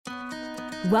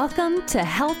Welcome to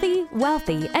Healthy,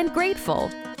 Wealthy, and Grateful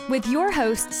with your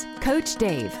hosts, Coach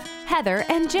Dave, Heather,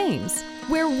 and James,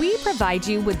 where we provide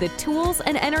you with the tools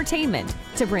and entertainment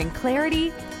to bring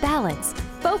clarity, balance,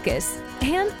 focus,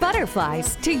 and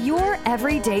butterflies to your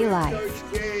everyday life.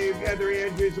 Coach Dave, Heather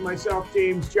Andrews, and myself,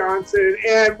 James Johnson.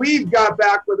 And we've got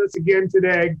back with us again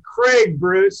today, Craig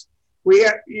Bruce. We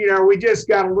just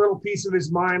got a little piece of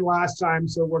his mind last time,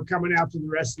 so we're coming after the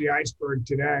rest of the iceberg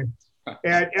today.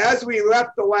 And as we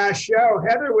left the last show,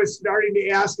 Heather was starting to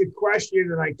ask a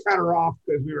question, and I cut her off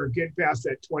because we were getting past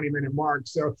that 20-minute mark.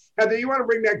 So, Heather, you want to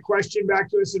bring that question back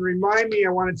to us and remind me,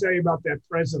 I want to tell you about that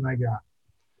present I got.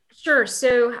 Sure.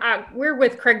 So we're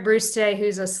with Craig Bruce today,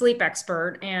 who's a sleep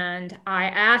expert. And I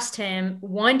asked him,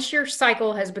 once your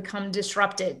cycle has become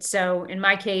disrupted, so in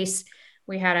my case,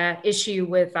 we had an issue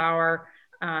with our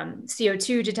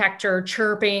CO2 detector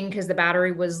chirping because the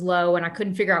battery was low and I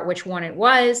couldn't figure out which one it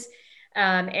was.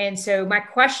 And so my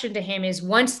question to him is,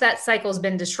 once that cycle's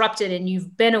been disrupted and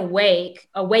you've been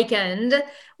awakened,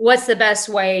 what's the best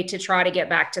way to try to get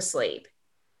back to sleep?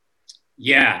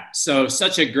 Yeah, so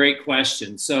such a great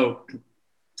question. So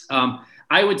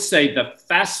I would say the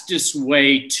fastest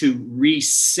way to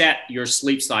reset your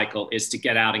sleep cycle is to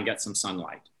get out and get some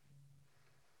sunlight.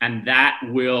 And that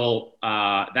will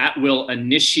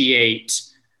initiate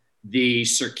the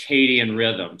circadian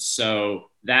rhythm. So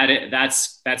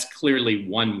that's clearly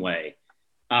one way.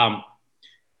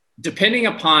 Depending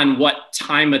upon what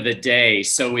time of the day.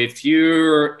 So if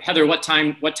you're Heather, what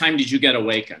time did you get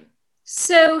awakened?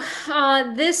 So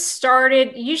this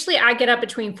started, usually I get up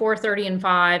between 4:30 and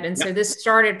 5. And so this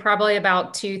started probably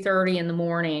about 2:30 in the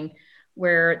morning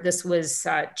where this was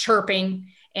chirping.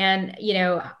 And,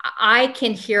 I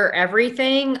can hear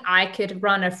everything. I could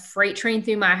run a freight train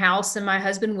through my house and my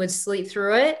husband would sleep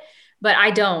through it, but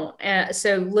I don't.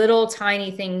 So little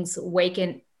tiny things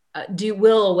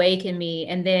will awaken me.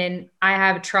 And then I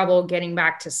have trouble getting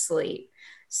back to sleep.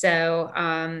 So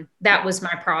that was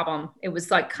my problem. It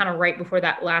was like kind of right before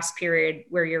that last period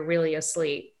where you're really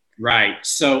asleep. Right.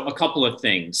 So a couple of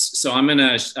things. So I'm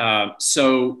gonna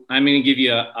give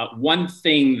you one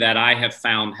thing that I have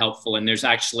found helpful, and there's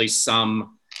actually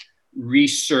some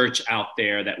research out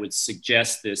there that would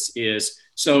suggest this is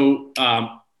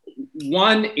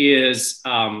one is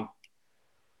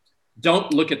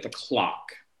don't look at the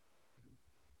clock.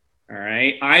 All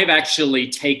right. I've actually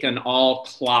taken all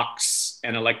clocks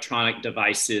and electronic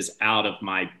devices out of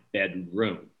my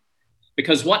bedroom.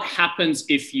 Because what happens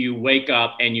if you wake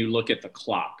up and you look at the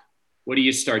clock? What do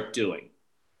you start doing?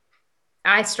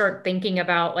 I start thinking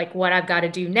about like what I've got to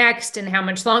do next and how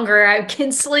much longer I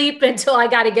can sleep until I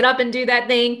got to get up and do that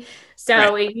thing. So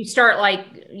right. You start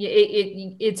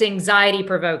it's anxiety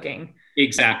provoking.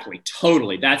 Exactly.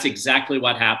 Totally. That's exactly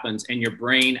what happens. And your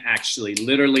brain actually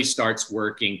literally starts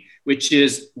working, which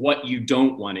is what you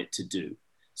don't want it to do.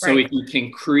 So if you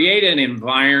can create an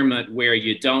environment where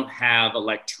you don't have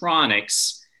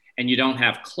electronics and you don't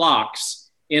have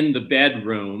clocks in the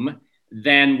bedroom,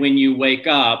 then when you wake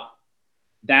up,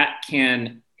 that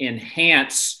can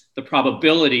enhance the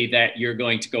probability that you're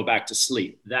going to go back to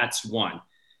sleep. That's one.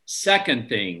 Second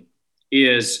thing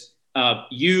is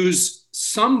use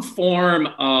some form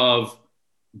of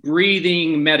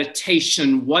breathing,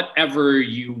 meditation, whatever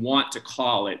you want to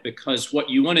call it, because what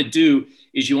you want to do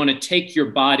is you want to take your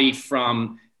body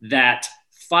from that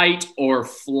fight or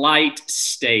flight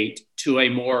state to a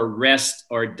more rest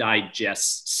or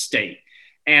digest state.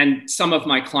 And some of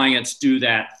my clients do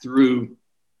that through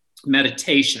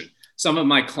meditation. Some of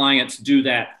my clients do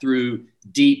that through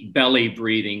deep belly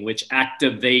breathing, which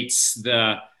activates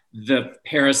the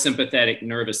parasympathetic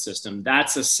nervous system.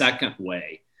 That's a second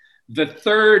way. The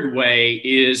third way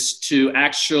is to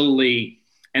actually,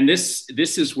 and this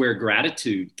is where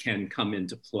gratitude can come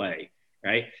into play,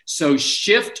 right? So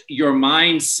shift your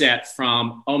mindset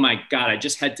from, oh my God, I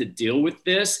just had to deal with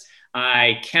this.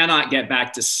 I cannot get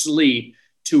back to sleep,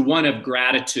 to one of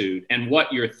gratitude and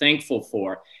what you're thankful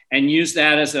for. And use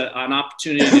that as an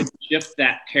opportunity to shift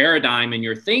that paradigm in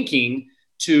your thinking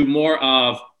to more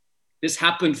of, this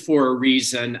happened for a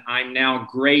reason. I'm now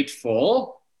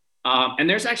grateful. And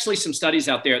there's actually some studies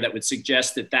out there that would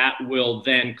suggest that will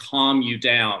then calm you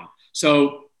down.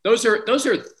 So those are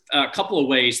a couple of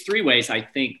ways, 3 ways I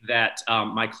think that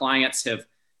my clients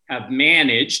have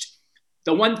managed.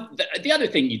 The other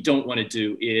thing you don't want to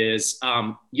do is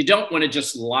you don't want to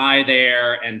just lie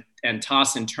there and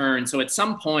toss and turn. So at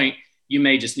some point you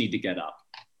may just need to get up.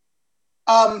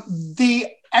 The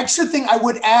extra thing I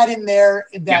would add in there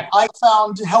that I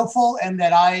found helpful and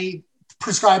that I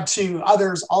prescribe to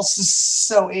others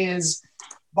also is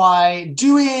by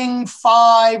doing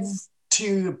 5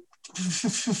 to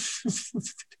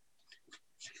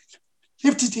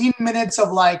 15 minutes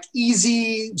of like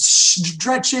easy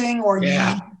stretching or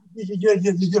yoga,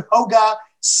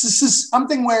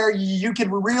 something where you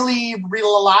can really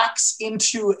relax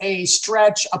into a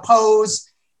stretch, a pose,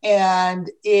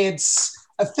 and it's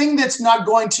a thing that's not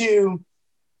going to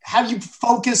have you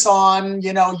focus on,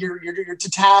 you know, your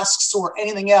tasks or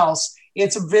anything else.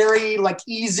 It's a very like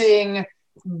easing,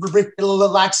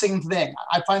 relaxing thing.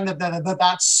 I find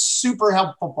that's super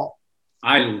helpful.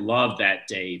 I love that,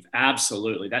 Dave.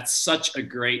 Absolutely. That's such a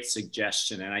great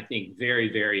suggestion. And I think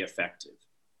very, very effective.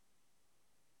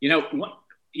 You know,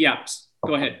 yeah,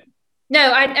 go ahead.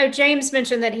 No, I know James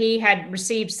mentioned that he had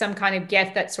received some kind of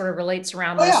gift that sort of relates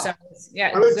around this. Yeah. So,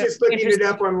 yeah, I was just looking it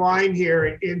up online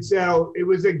here. And so it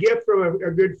was a gift from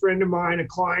a good friend of mine, a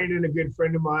client and a good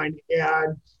friend of mine.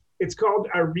 And it's called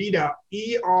Areada,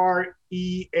 EREADA.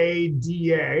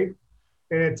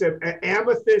 And it's an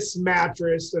amethyst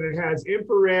mattress, and it has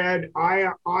infrared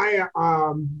ions.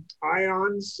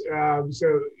 Let's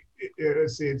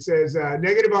see, it says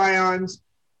negative ions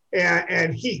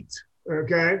and heat,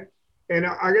 okay? And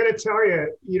I got to tell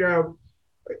you, you know,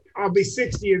 I'll be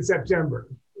 60 in September.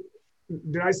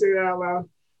 Did I say that out loud?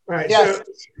 All right, yes.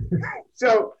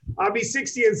 So I'll be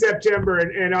 60 in September,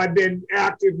 and I've been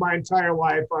active my entire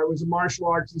life. I was a martial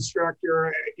arts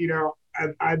instructor. You know,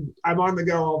 I'm on the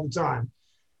go all the time.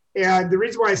 And the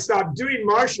reason why I stopped doing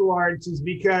martial arts is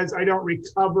because I don't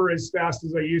recover as fast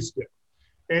as I used to.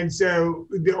 And so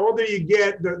the older you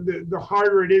get, the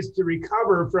harder it is to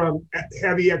recover from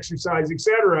heavy exercise, et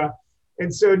cetera.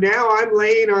 And so now I'm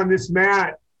laying on this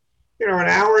mat, you know, an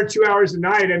hour, 2 hours a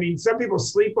night. I mean, some people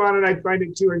sleep on it. I find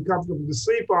it too uncomfortable to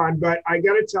sleep on, but I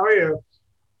got to tell you,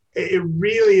 it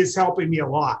really is helping me a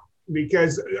lot,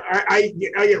 because I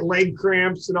get leg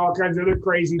cramps and all kinds of other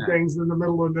crazy things in the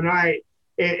middle of the night.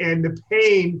 And the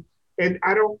pain, and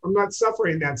I'm not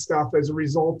suffering that stuff as a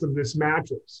result of this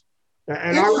mattress.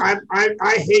 And I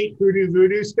hate hoodoo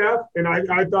voodoo stuff. And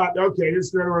I thought, okay, this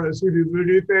is another one of those hoodoo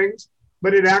voodoo things,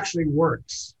 but it actually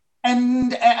works.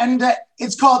 And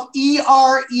it's called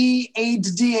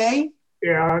EREADA.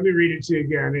 Yeah, let me read it to you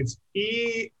again. It's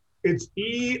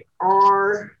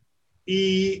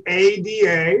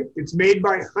EREADA. It's made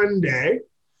by Hyundai.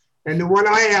 And the one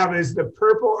I have is the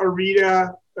Purple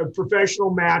Areada, a professional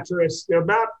mattress. They're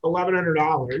about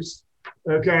 $1,100.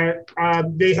 Okay.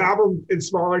 They have them in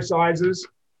smaller sizes,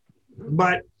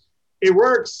 but it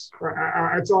works.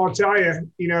 That's all I'll tell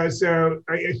you. You know, so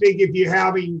I think if you're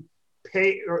having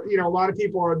pain, you know, a lot of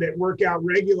people that work out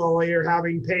regularly are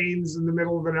having pains in the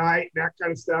middle of the night, that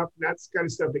kind of stuff. And that's the kind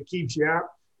of stuff that keeps you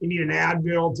up. You need an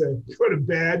Advil to go to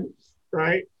bed,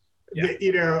 right? Yeah.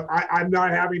 You know, I'm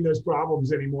not having those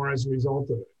problems anymore as a result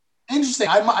of it. Interesting.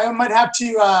 I might have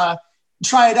to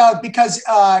try it out, because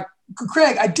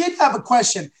Craig, I did have a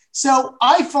question. So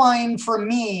I find for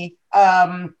me,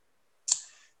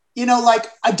 you know,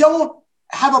 like I don't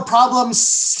have a problem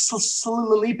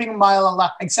sleeping my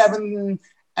like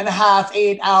 7.5,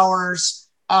 8 hours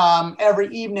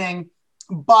every evening,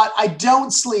 but I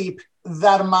don't sleep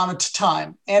that amount of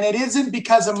time. And it isn't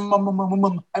because of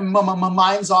my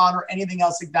mind's on or anything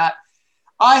else like that.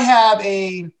 I have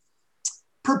a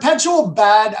perpetual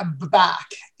bad back,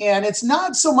 and it's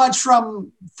not so much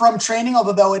from training,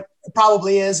 although it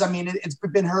probably is. I mean, it's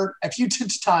been hurt a few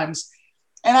times,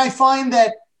 and I find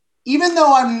that even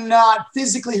though I'm not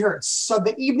physically hurt, so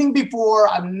the evening before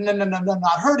I'm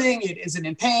not hurting, it isn't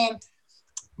in pain,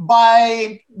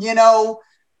 by, you know,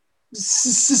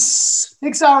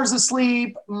 6 hours of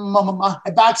sleep, my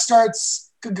back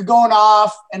starts going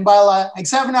off, and by like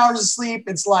 7 hours of sleep,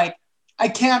 it's like I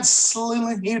can't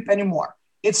sleep anymore.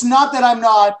 It's not that I'm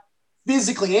not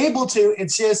physically able to,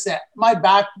 it's just that my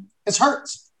back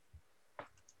hurts.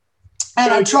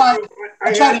 And I've tried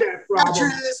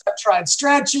mattress, I've tried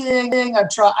stretching, I've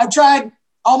tried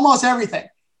almost everything.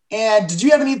 And did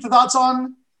you have any thoughts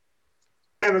on?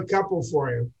 I have a couple for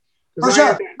you. For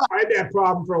sure. I had that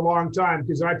problem for a long time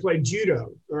because I played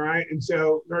judo, all right? And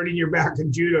so hurting your back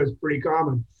in judo is pretty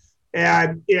common.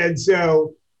 And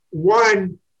so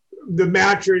one, the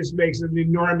mattress makes an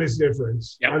enormous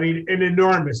difference. Yep. I mean, an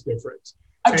enormous difference.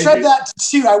 I've tried that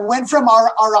too. I went from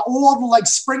our old like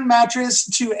spring mattress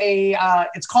to a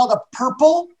it's called a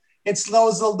Purple. It's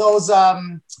those what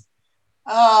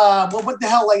the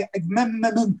hell, like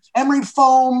emery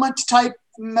foam type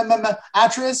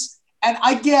mattress, and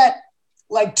I get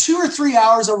like 2 or 3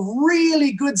 hours of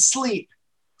really good sleep,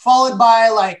 followed by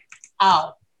like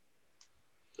ow.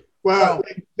 Well,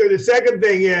 so the second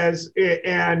thing is,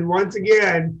 and once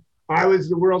again, I was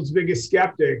the world's biggest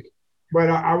skeptic, but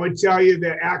I would tell you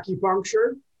that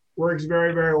acupuncture Works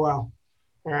very, very well.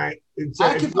 All right. If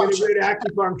you're a good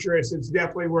acupuncturist, it's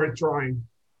definitely worth trying.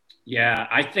 Yeah,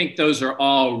 I think those are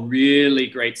all really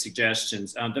great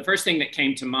suggestions. The first thing that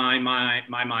came to my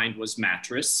mind was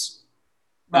mattress.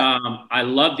 Right. I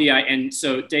love and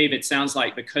so Dave, it sounds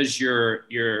like because you're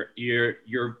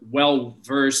well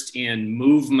versed in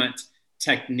movement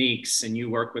techniques and you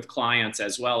work with clients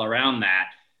as well around that,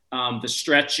 the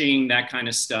stretching, that kind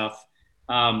of stuff.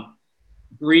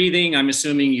 Breathing, I'm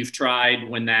assuming you've tried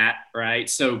right?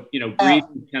 So,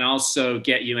 breathing can also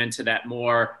get you into that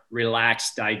more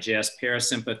relaxed, digest,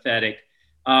 parasympathetic.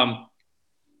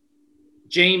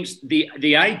 James,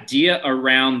 the idea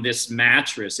around this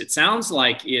mattress, it sounds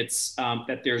like it's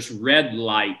that there's red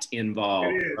light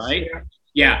involved, right?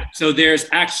 Yeah. So there's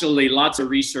actually lots of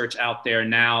research out there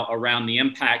now around the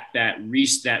impact that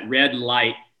red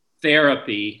light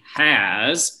therapy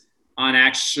has on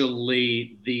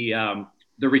actually the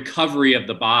recovery of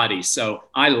the body. So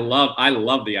I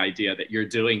love the idea that you're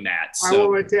doing that. So, I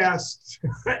will attest.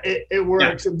 It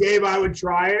works. Yeah. And Dave, I would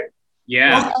try it.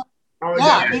 Yeah.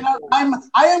 I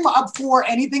am up for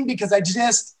anything because I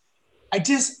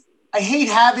hate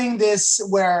having this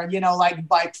where, like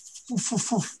by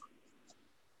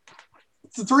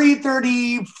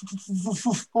 3:30,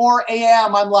 4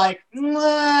 a.m. I'm like,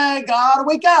 I gotta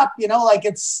wake up,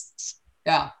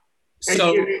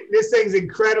 So this thing's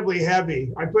incredibly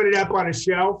heavy. I put it up on a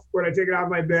shelf when I take it out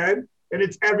of my bed, and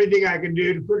it's everything I can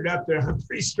do to put it up there. I'm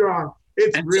pretty strong.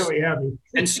 It's really heavy.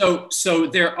 And so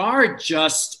there are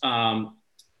just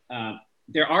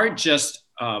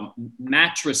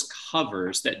mattress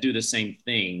covers that do the same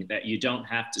thing, that you don't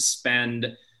have to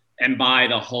spend and buy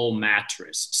the whole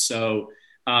mattress. So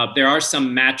there are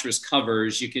some mattress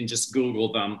covers, you can just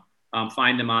Google them.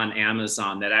 Find them on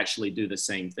Amazon that actually do the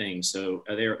same thing. So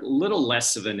they're a little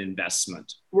less of an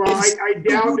investment. Well, I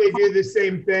doubt they do the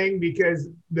same thing because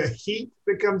the heat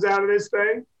that comes out of this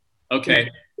thing. Okay.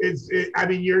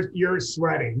 You're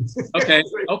sweating. Okay.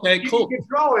 Okay, cool. You can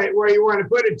control it where you want to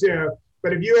put it to,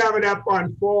 but if you have it up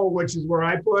on full, which is where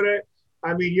I put it,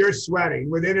 you're sweating.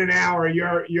 Within an hour,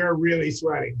 you're really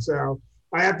sweating. So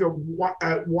I have to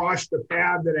wash the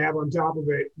pad that I have on top of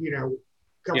it, a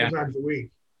couple times a week.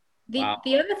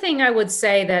 The other thing I would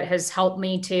say that has helped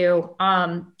me too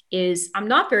is I'm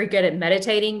not very good at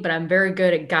meditating, but I'm very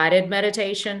good at guided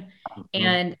meditation. Mm-hmm.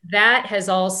 And that has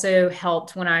also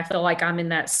helped when I feel like I'm in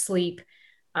that sleep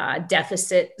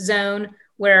deficit zone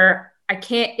where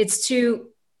it's too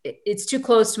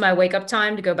close to my wake up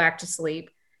time to go back to sleep.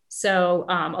 So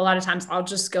a lot of times I'll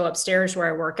just go upstairs where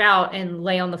I work out and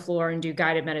lay on the floor and do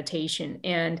guided meditation.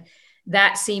 And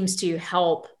that seems to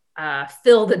help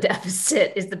fill the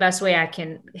deficit is the best way I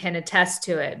can attest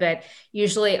to it. But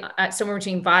usually somewhere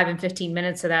between 5 and 15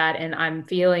 minutes of that. And I'm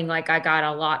feeling like I got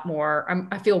a lot more,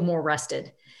 I feel more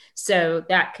rested. So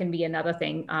that can be another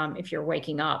thing if you're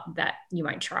waking up that you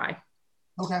might try.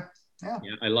 Okay. Yeah,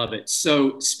 I love it.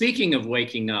 So speaking of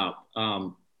waking up,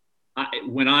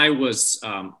 when I was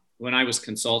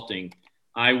consulting,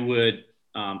 I would,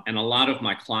 and a lot of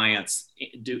my clients,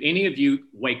 do any of you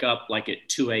wake up like at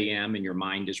 2 a.m. and your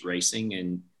mind is racing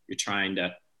and you're trying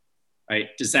to, right?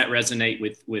 Does that resonate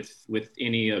with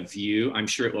any of you? I'm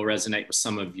sure it will resonate with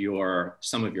some of your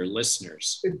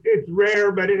listeners. It's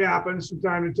rare, but it happens from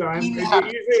time to time. Yeah.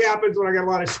 It usually happens when I got a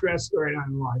lot of stress going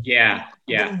on in life. Yeah.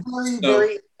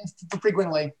 Very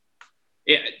frequently.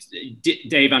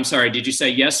 Dave, I'm sorry. Did you say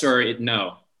yes or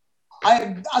no?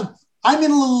 I'm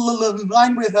in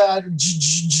line with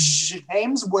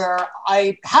James where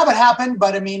I have it happen,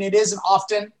 but it isn't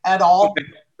often at all. Okay,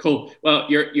 cool. Well,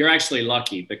 you're actually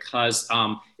lucky because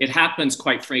it happens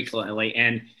quite frequently.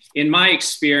 And in my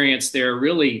experience, there are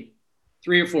really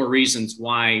 3 or 4 reasons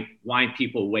why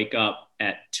people wake up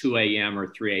at 2 a.m. or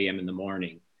 3 a.m. in the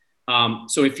morning.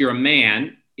 So if you're a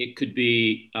man, it could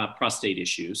be prostate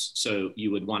issues. So you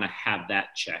would want to have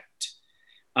that checked.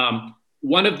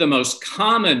 One of the most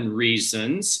common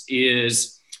reasons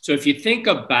is, so if you think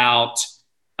about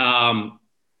the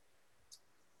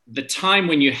time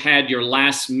when you had your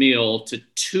last meal to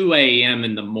 2 a.m.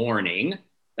 in the morning,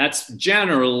 that's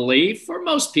generally, for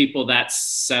most people, that's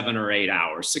 7 or 8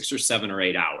 hours, 6 or 7 or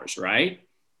 8 hours, right?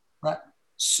 Right.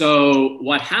 So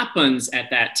what happens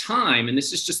at that time, and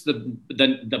this is just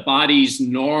the body's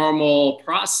normal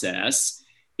process,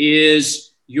 is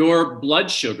your blood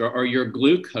sugar or your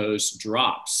glucose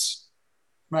drops.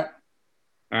 Right.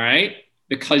 All right.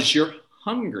 Because you're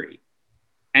hungry.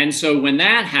 And so when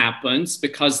that happens,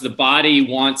 because the body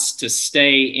wants to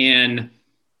stay in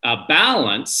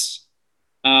balance,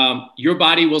 your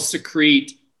body will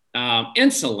secrete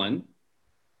insulin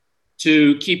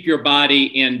to keep your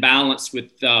body in balance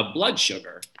with blood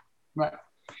sugar. Right.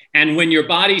 And when your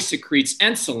body secretes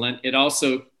insulin, it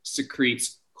also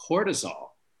secretes cortisol,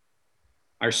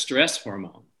 our stress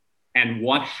hormone. And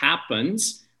what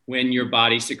happens when your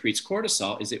body secretes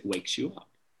cortisol is it wakes you up.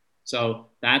 So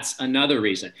that's another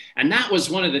reason. And that was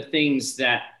one of the things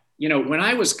that, you know, when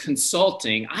I was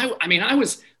consulting,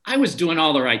 I was doing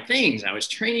all the right things. I was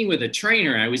training with a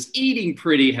trainer. I was eating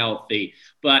pretty healthy,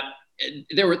 but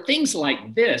there were things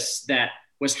like this that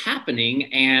was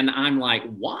happening. And I'm like,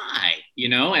 why? You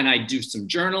know, and I do some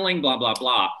journaling, blah, blah,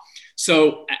 blah.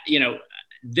 So, you know,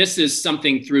 this is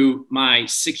something through my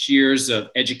 6 years of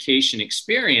education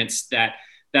experience that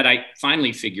I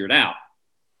finally figured out.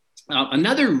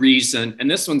 Another reason, and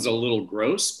this one's a little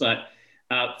gross, but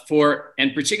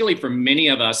and particularly for many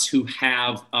of us who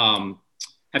have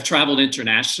traveled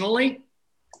internationally,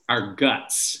 our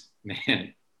guts,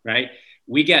 man, right?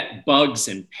 We get bugs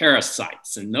and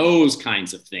parasites and those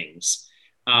kinds of things.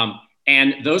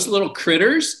 And those little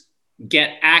critters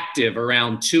get active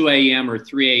around 2 a.m. or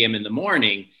 3 a.m. in the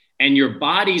morning, and your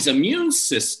body's immune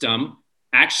system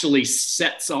actually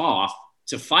sets off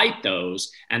to fight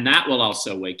those, and that will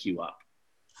also wake you up.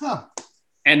 Huh.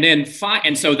 And then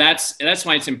and so that's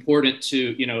why it's important to,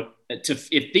 you know,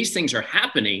 if these things are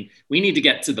happening, we need to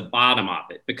get to the bottom of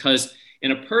it, because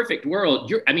in a perfect world,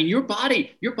 your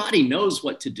body knows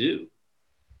what to do.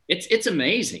 It's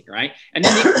amazing, right? And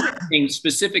then the other thing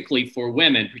specifically for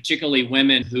women, particularly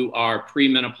women who are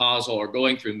premenopausal or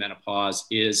going through menopause,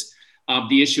 is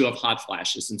the issue of hot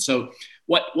flashes. And so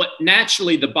what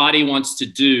naturally the body wants to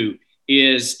do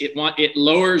is it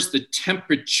lowers the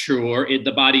temperature,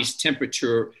 the body's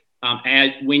temperature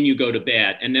when you go to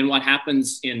bed. And then what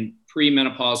happens in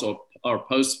premenopausal or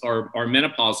post or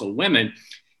menopausal women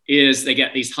is they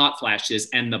get these hot flashes,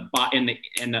 and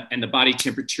the body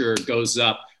temperature goes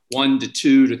up 1 to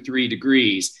 2 to 3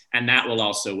 degrees, and that will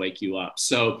also wake you up.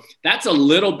 So that's a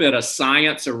little bit of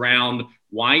science around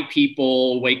why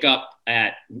people wake up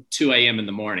at 2 a.m. in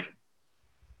the morning.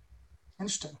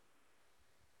 Interesting.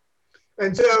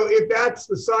 And so if that's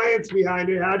the science behind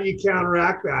it, how do you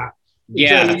counteract that?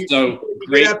 Yeah, so you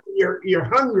great. get up, you're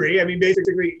hungry. I mean,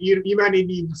 basically, you might not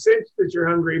even sense that you're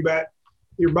hungry, but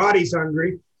your body's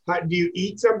hungry. Do you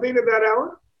eat something at that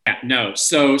hour? Yeah, no.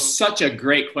 So such a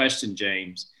great question,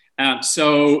 James.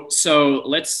 So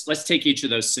let's take each of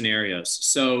those scenarios.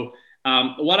 So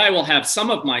what I will have some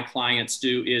of my clients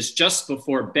do is just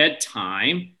before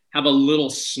bedtime, have a little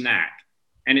snack,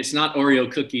 and it's not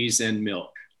Oreo cookies and milk.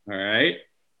 All right.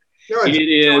 No, it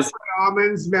is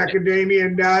almonds,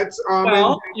 macadamia nuts, almonds.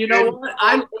 Well, you know what?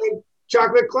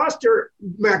 Chocolate cluster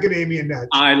macadamia nuts.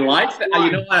 I like that.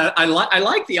 You know what? I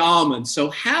like the almonds. So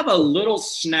have a little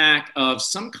snack of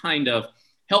some kind of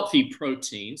healthy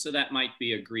protein. So that might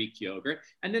be a Greek yogurt,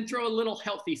 and then throw a little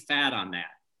healthy fat on that.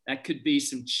 That could be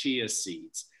some chia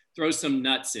seeds. Throw some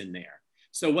nuts in there.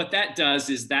 So what that does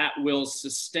is that will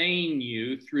sustain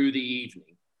you through the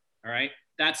evening. All right.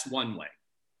 That's one way.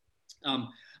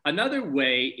 Another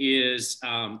way is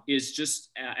just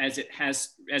as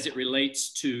it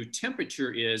relates to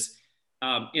temperature is,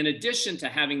 in addition to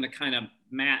having the kind of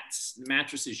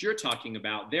mattresses you're talking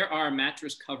about, there are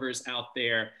mattress covers out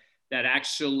there that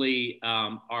actually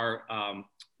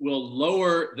will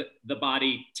lower the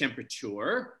body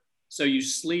temperature. So you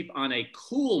sleep on a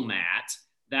cool mat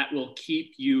that will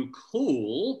keep you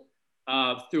cool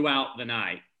throughout the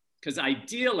night. Because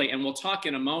ideally, and we'll talk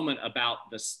in a moment about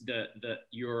the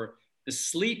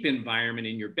sleep environment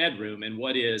in your bedroom and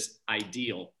what is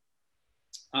ideal.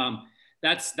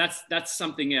 That's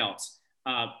something else.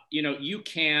 You know, you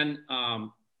can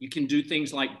do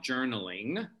things like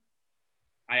journaling.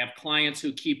 I have clients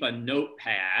who keep a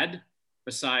notepad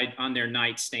on their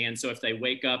nightstand, so if they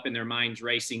wake up and their mind's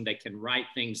racing, they can write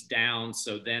things down.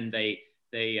 So then they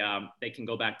can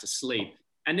go back to sleep.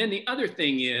 And then the other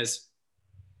thing is,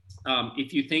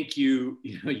 if you think you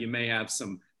may have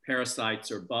some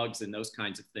parasites or bugs and those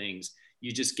kinds of things,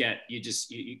 you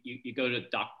go to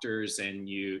doctors and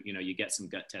you get some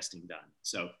gut testing done.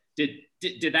 So did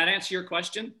that answer your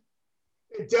question?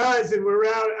 It does, and we're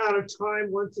out of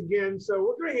time once again.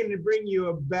 So we're going to bring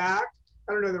you back.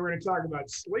 I don't know that we're going to talk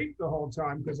about sleep the whole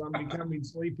time because I'm becoming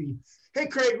sleepy. Hey,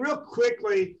 Craig, real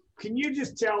quickly, can you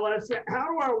just tell us,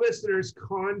 how do our listeners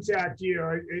contact you?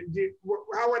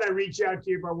 How would I reach out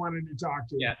to you if I wanted to talk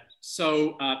to you? Yeah,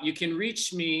 so you can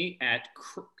reach me at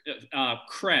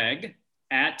Craig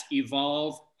at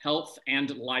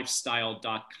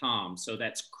evolvehealthandlifestyle.com. So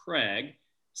that's Craig,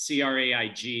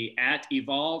 CRAIG, at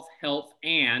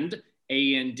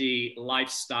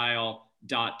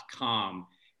evolvehealthandlifestyle.com.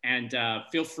 And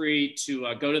feel free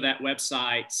to go to that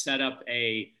website, set up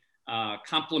a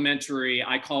complimentary,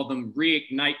 I call them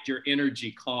Reignite Your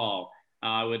Energy call.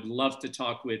 I would love to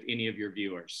talk with any of your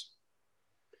viewers.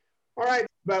 All right,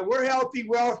 but we're healthy,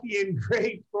 wealthy, and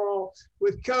grateful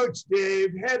with Coach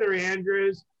Dave, Heather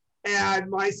Andrews, and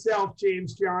myself,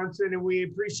 James Johnson, and we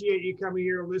appreciate you coming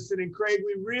here and listening. Craig,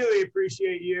 we really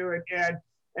appreciate you, and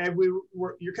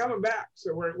you're coming back,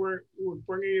 so we're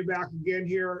bringing you back again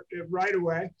here right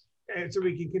away, and so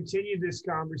we can continue this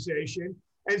conversation.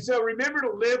 And so remember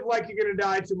to live like you're going to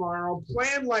die tomorrow,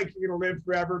 plan like you're going to live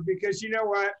forever, because you know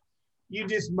what, you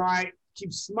just might.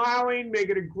 Keep smiling, make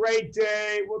it a great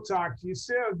day. We'll talk to you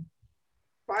soon.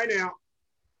 Bye now.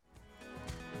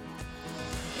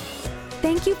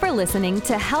 Thank you for listening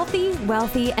to Healthy,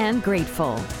 Wealthy, and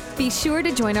Grateful. Be sure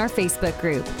to join our Facebook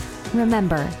group.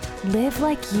 Remember, live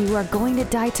like you are going to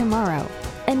die tomorrow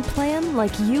and plan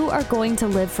like you are going to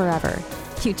live forever.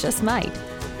 You just might.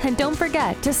 And don't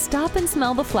forget to stop and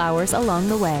smell the flowers along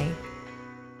the way.